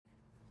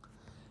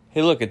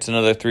Hey, look, it's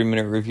another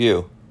 3-minute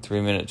review. 3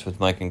 minutes with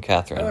Mike and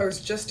Catherine. Oh, I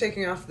was just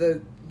taking off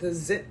the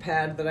zit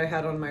pad that I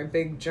had on my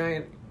big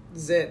giant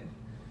zit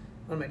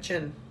on my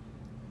chin.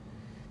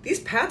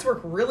 These pads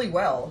work really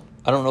well.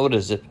 I don't know what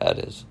a zip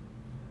pad is.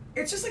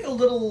 It's just like a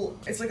little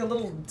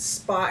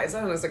spot. I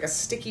don't know, it's like a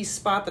sticky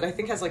spot that I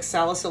think has like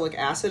salicylic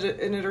acid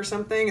in it or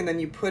something, and then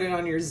you put it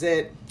on your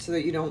zit so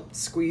that you don't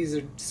squeeze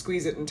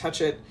it and touch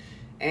it.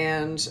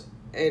 And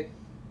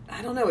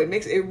I don't know,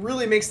 it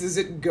really makes the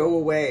zit go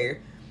away.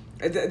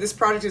 This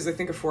product is, I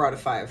think, a 4 out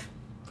of 5.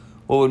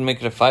 What would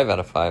make it a 5 out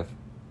of 5?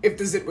 If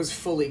the zit was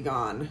fully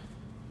gone.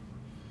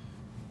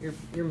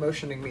 You're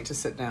motioning me to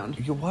sit down.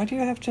 Why do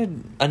you have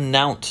to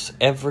announce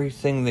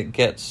everything that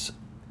gets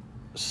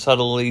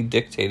subtly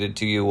dictated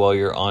to you while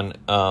you're on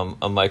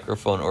a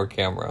microphone or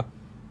camera?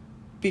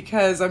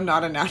 Because I'm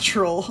not a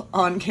natural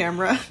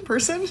on-camera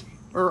person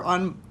or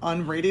on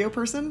radio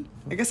person.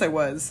 I guess I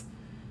was,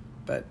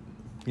 but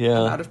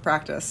yeah, I'm out of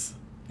practice.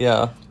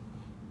 Yeah.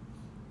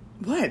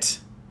 What?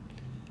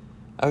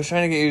 I was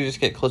trying to get you to just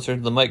get closer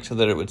to the mic so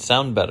that it would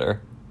sound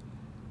better.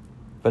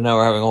 But now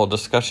we're having a whole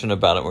discussion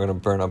about it. We're going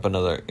to burn up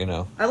another,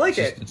 I like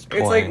it.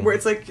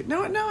 It's like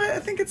no. I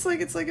think it's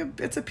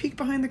a peek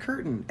behind the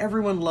curtain.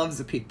 Everyone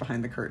loves a peek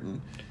behind the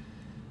curtain.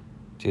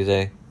 Do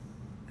they?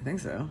 I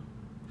think so.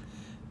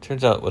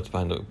 Turns out what's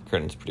behind the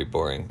curtain's pretty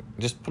boring.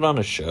 Just put on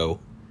a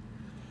show.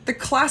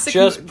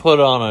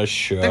 Put on a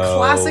show.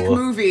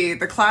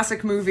 The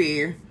classic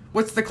movie.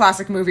 What's the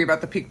classic movie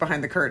about the peek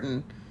behind the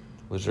curtain?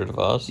 Wizard of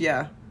Oz?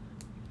 Yeah.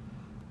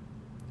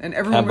 And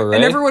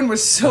everyone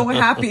was so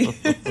happy.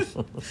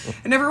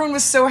 And everyone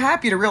was so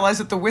happy to realize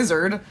that the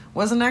wizard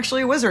wasn't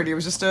actually a wizard. He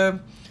was just a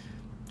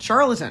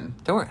charlatan.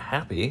 They weren't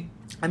happy.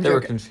 They were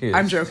confused.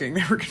 I'm joking.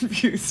 They were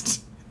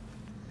confused.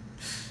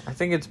 I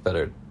think it's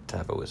better to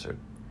have a wizard.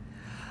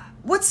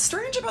 What's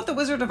strange about the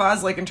Wizard of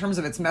Oz, like, in terms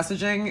of its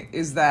messaging,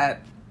 is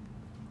that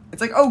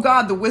it's like, oh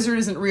god, the wizard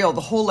isn't real.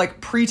 The whole,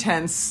 like,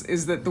 pretense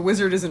is that the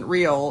wizard isn't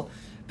real.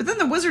 But then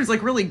the wizard's,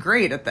 like, really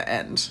great at the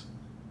end.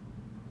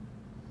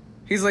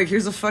 He's like,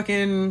 here's a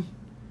fucking...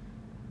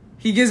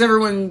 He gives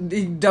everyone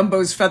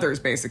Dumbo's feathers,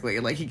 basically.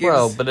 Like, he gives...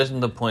 Well, but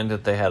isn't the point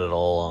that they had it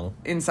all along?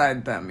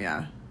 Inside them,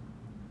 yeah.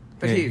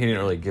 But he didn't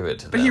really give it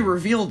to them. But he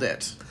revealed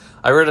it.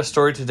 I read a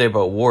story today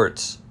about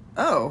warts.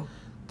 Oh.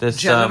 This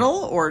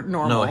genital or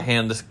normal?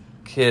 No, this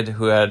kid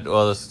who had...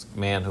 Well, this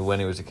man who, when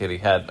he was a kid, he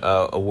had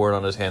a wart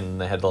on his hand, and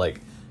they had to,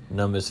 like,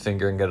 numb his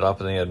finger and get it up,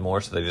 and then he had more,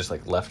 so they just,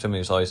 like, left him. He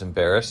was always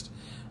embarrassed.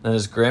 And then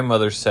his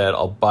grandmother said,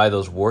 I'll buy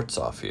those warts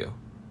off you.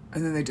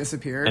 And then they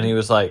disappeared. And he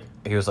was like,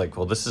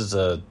 well, this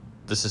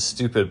is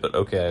stupid, but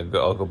okay,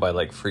 I'll go buy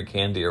like free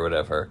candy or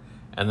whatever.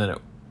 And then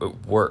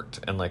it worked,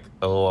 and like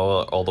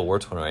all the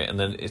warts went away. And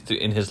then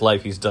in his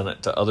life, he's done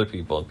it to other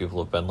people, and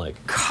people have been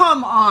like,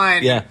 "Come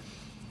on!" Yeah.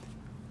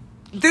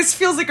 This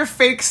feels like a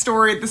fake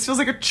story. This feels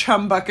like a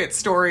chum bucket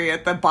story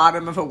at the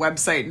bottom of a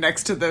website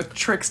next to the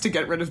tricks to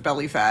get rid of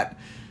belly fat.